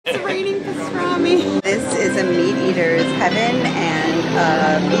pastrami. This is a meat eater's heaven and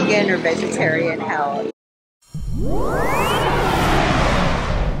a vegan or vegetarian hell.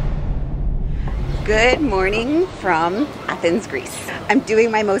 Good morning from Athens, Greece. I'm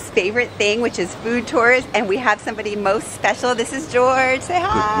doing my most favorite thing, which is food tours, and we have somebody most special. This is George. Say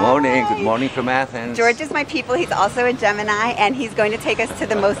hi. Good morning from Athens. George is my pupil. He's also a Gemini, and he's going to take us to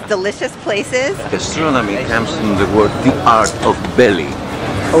the most delicious places. Gastronomy comes from the word the art of belly.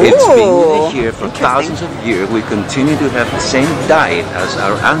 It's been here for thousands of years. We continue to have the same diet as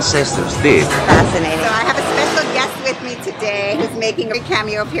our ancestors did. Fascinating. So I have a special guest with me today who's making a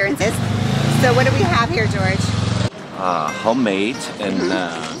cameo appearances. So what do we have here, George? Homemade and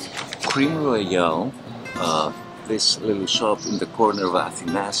cream royale. This little shop in the corner of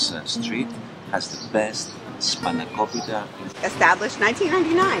Athens street has the best Spanakopita. Established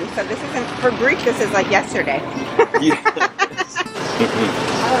 1999, so this isn't, for Greek, this is like yesterday.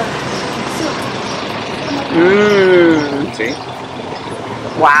 See?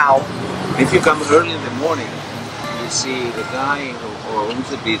 Wow. If you come early in the morning, you see the guy who owns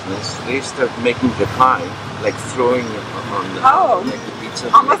the business, they start making the pie, like throwing it on the, like the pizza.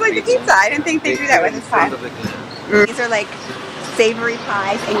 Almost like the pizza. I didn't think they do that with this pie. These are like savory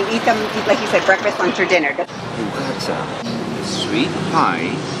pies, and you eat them, like you said, breakfast, lunch, or dinner. That's a sweet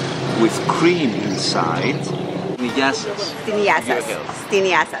pie with cream inside. Stiniasas.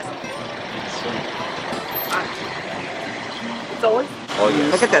 Oh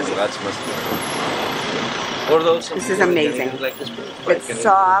yes. Look at this. That's This is amazing. It's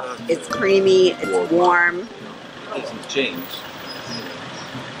soft, it's creamy, it's warm. It's change.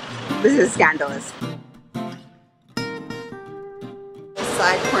 This is scandalous.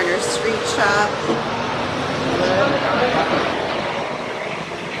 Side corner street shop.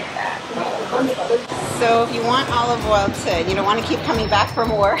 So if you want olive oil to, you don't want to keep coming back for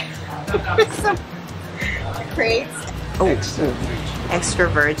more. Some crates. Oh, extra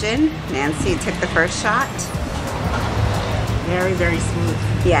virgin. Nancy took the first shot. Very, very smooth.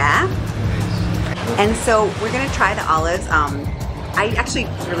 Yeah. And so we're gonna try the olives. I actually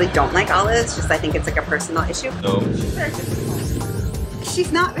really don't like olives. Just I think it's like a personal issue. No.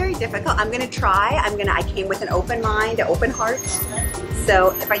 She's not very difficult. I'm gonna try. I came with an open mind, an open heart.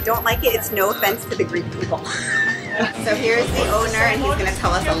 So if I don't like it, it's no offense to the Greek people. So here's the owner, and he's gonna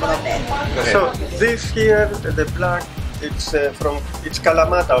tell us a little bit. So this here, the black, it's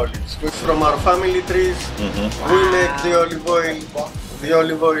Kalamata olives. From our family trees, we make the olive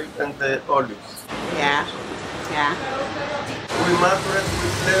oil and the olives. Yeah, yeah. We mature it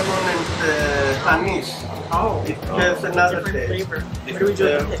with lemon and anise. Oh, it has another taste. Flavor. What do we do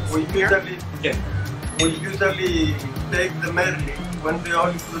with it? We usually take the merli when the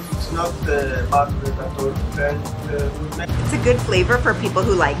olive fruit is not matured at all. It's a good flavor for people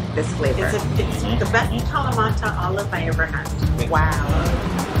who like this flavor. It's the best Kalamata olive I ever had. Wow.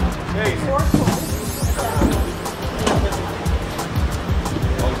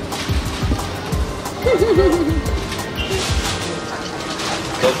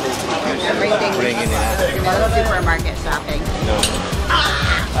 Everything supermarket shopping. No.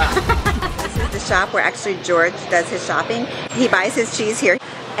 This is the shop where actually George does his shopping. He buys his cheese here.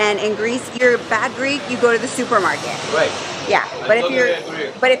 And in Greece, you're bad Greek, you go to the supermarket. Right. Yeah. But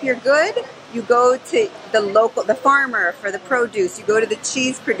if you're good, you go to the farmer for the produce. You go to the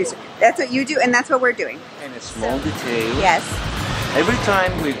cheese producer. That's what you do, and that's what we're doing. And a small detail. Yes. Every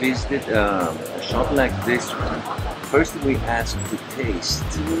time we visited a shop like this one, first we ask to taste,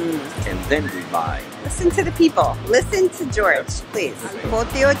 and then we buy. Listen to the people. Listen to George, please.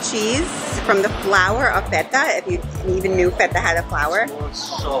 Potio cheese from the flour of feta. If you even knew feta had a flour. More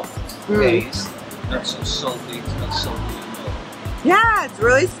soft taste, not so salty. It's not salty. Yeah, it's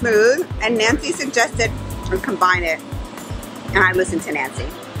really smooth. And Nancy suggested we combine it, and I listened to Nancy.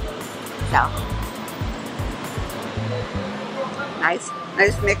 So nice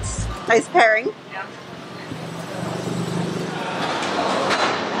mix, nice pairing. Yeah.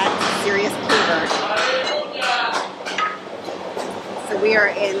 That's serious flavor. So we are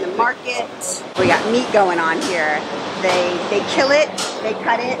in the market. We got meat going on here. They kill it, they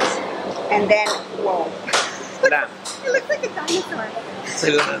cut it, and then whoa. Lamb. It looks like a dinosaur. It's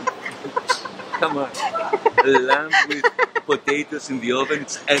a lamb. Come on. Lamb with potatoes in the oven,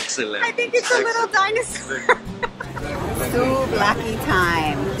 it's excellent. I think it's a little dinosaur. Souvlaki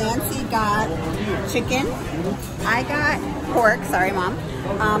time. Nancy got chicken. I got pork. Sorry, Mom.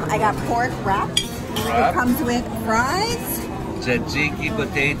 I got pork wrapped. It comes with fries. Tzatziki,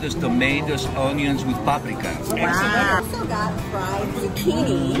 potatoes, tomatoes, onions with paprika. Wow. I also got fried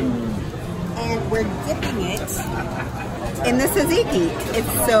zucchini. And we're dipping it in the tzatziki.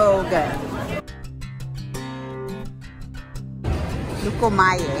 It's so good.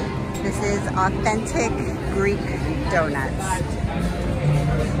 Lukomaye. This is authentic Greek donuts.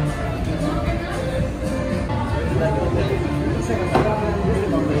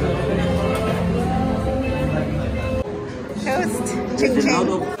 Toast, ching ching.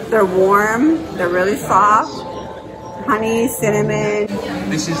 They're warm, they're really soft. Honey, cinnamon.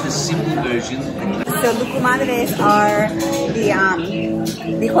 This is the simple version. So lukumadres are the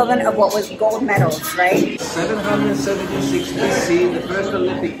equivalent of what was gold medals, right? 776 BC, the first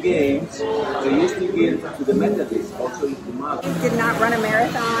Olympic Games, they used to give to the medalists also lukumadres. We did not run a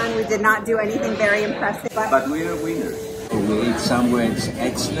marathon. We did not do anything very impressive. But we are winners. When we eat somewhere it's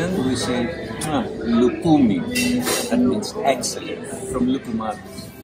excellent, we say lukumi. That means excellent from lukumadres.